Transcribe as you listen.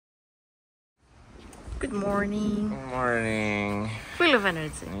Good morning. Good morning. Full of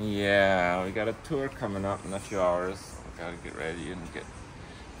energy. Yeah, we got a tour coming up in a few hours. We gotta get ready and get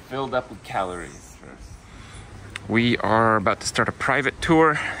filled up with calories first. We are about to start a private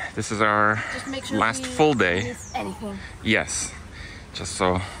tour. This is our last full day. Miss anything. Yes, just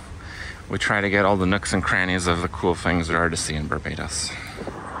so we try to get all the nooks and crannies of the cool things there are to see in Barbados.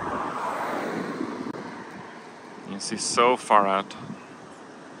 You can see so far out.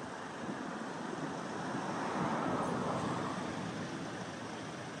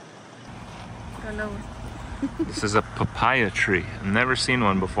 Hello. This is a papaya tree. I've never seen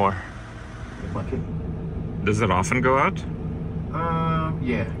one before. Does it often go out?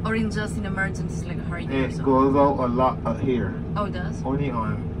 Yeah. Or in just in emergencies like a hurricane or It something? goes out a lot here. Oh, it does? Only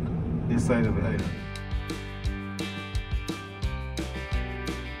on this side of the island.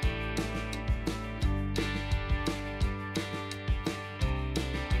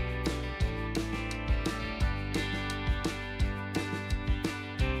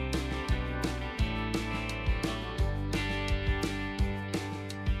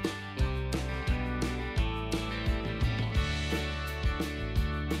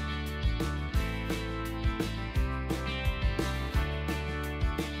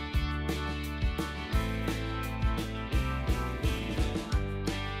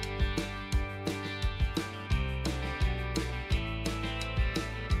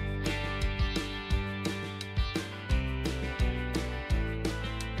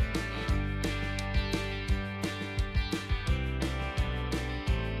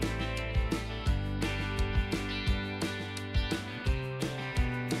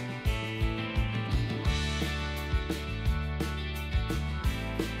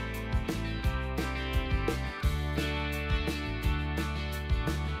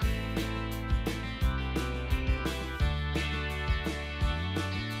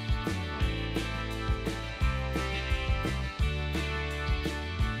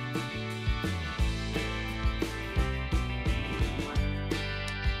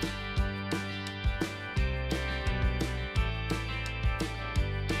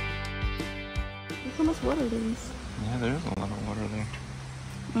 Look how much water there is. Yeah, there is a lot of water there.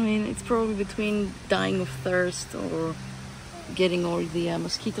 I mean, it's probably between dying of thirst or getting all the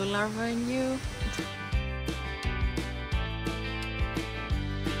mosquito larvae in you.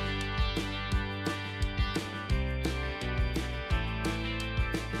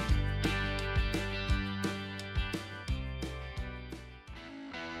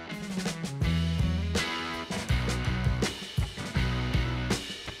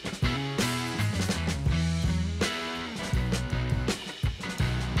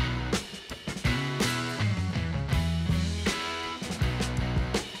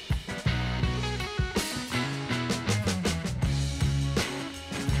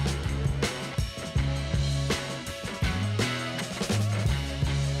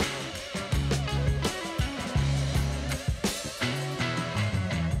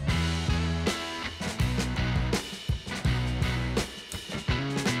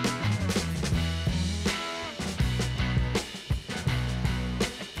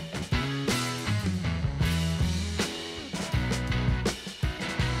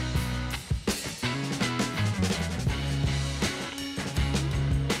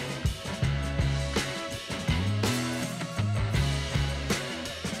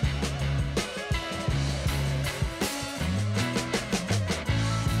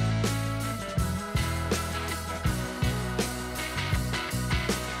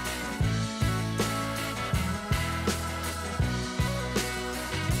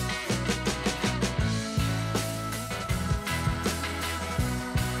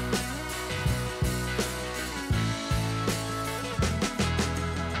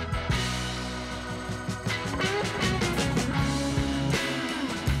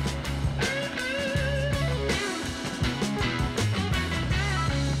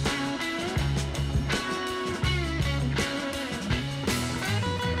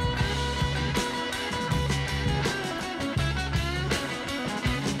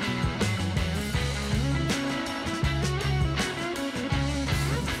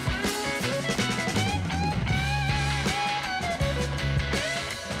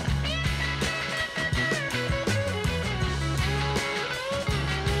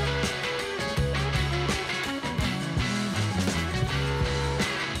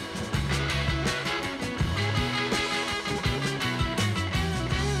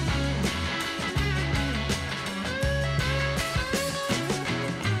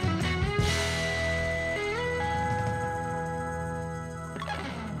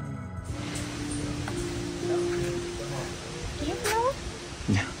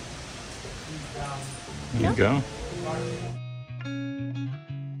 There you go.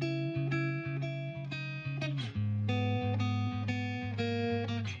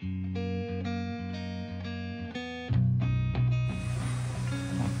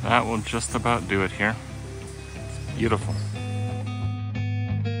 That will just about do it here. It's beautiful.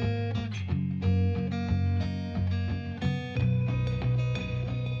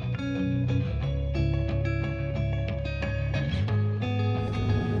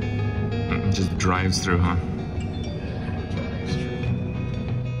 It just drives through, huh?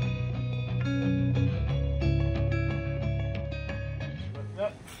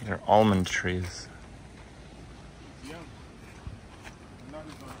 They're almond trees.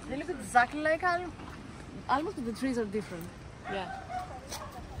 They look exactly like almonds, but the trees are different. Yeah.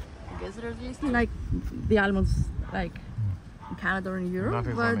 I guess they're at least like the almonds, like in Canada or in Europe,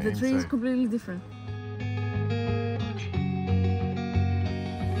 Nothing's on but the the tree is inside. completely different.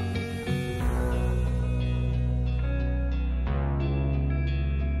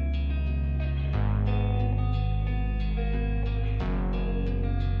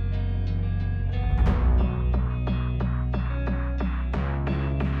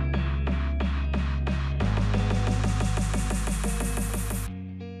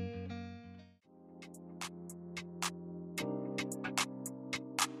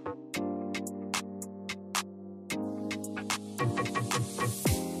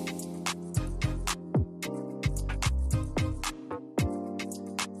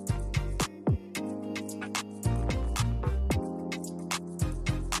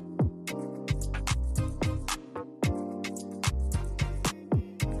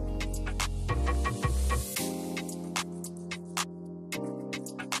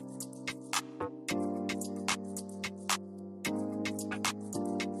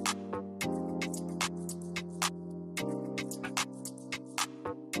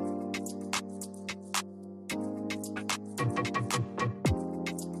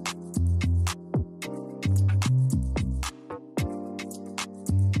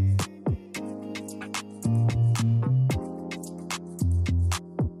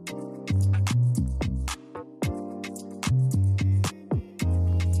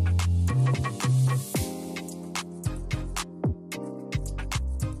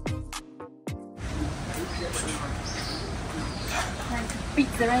 Beat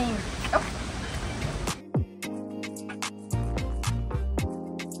the rain. Oh.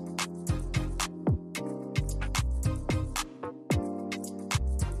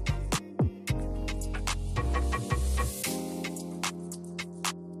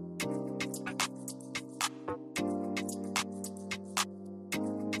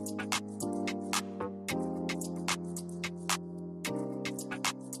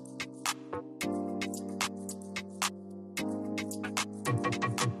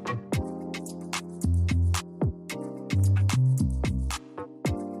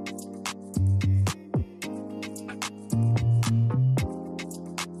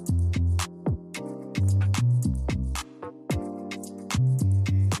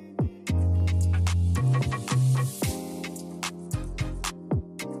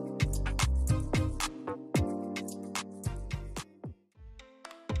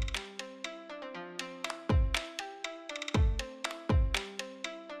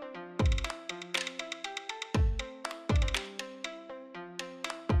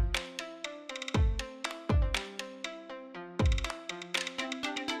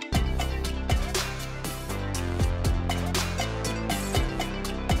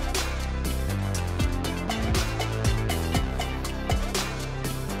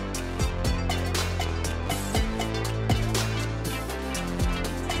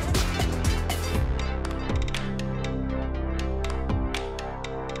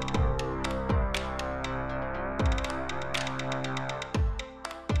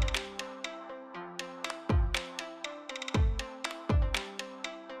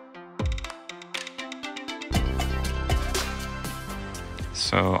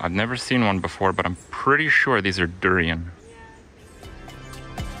 So I've never seen one before, but I'm pretty sure these are durian.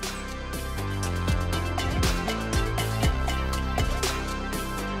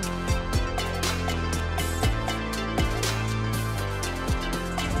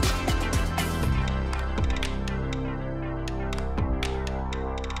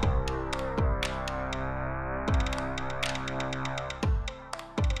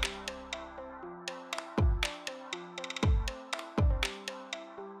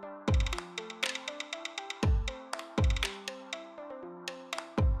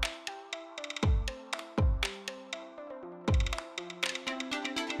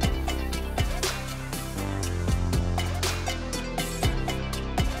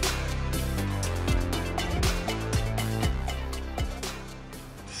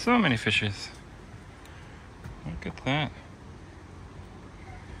 So many fishes. Look at that.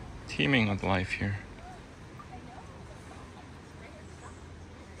 Teeming with life here.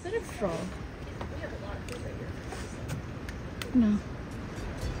 Is that a frog? No.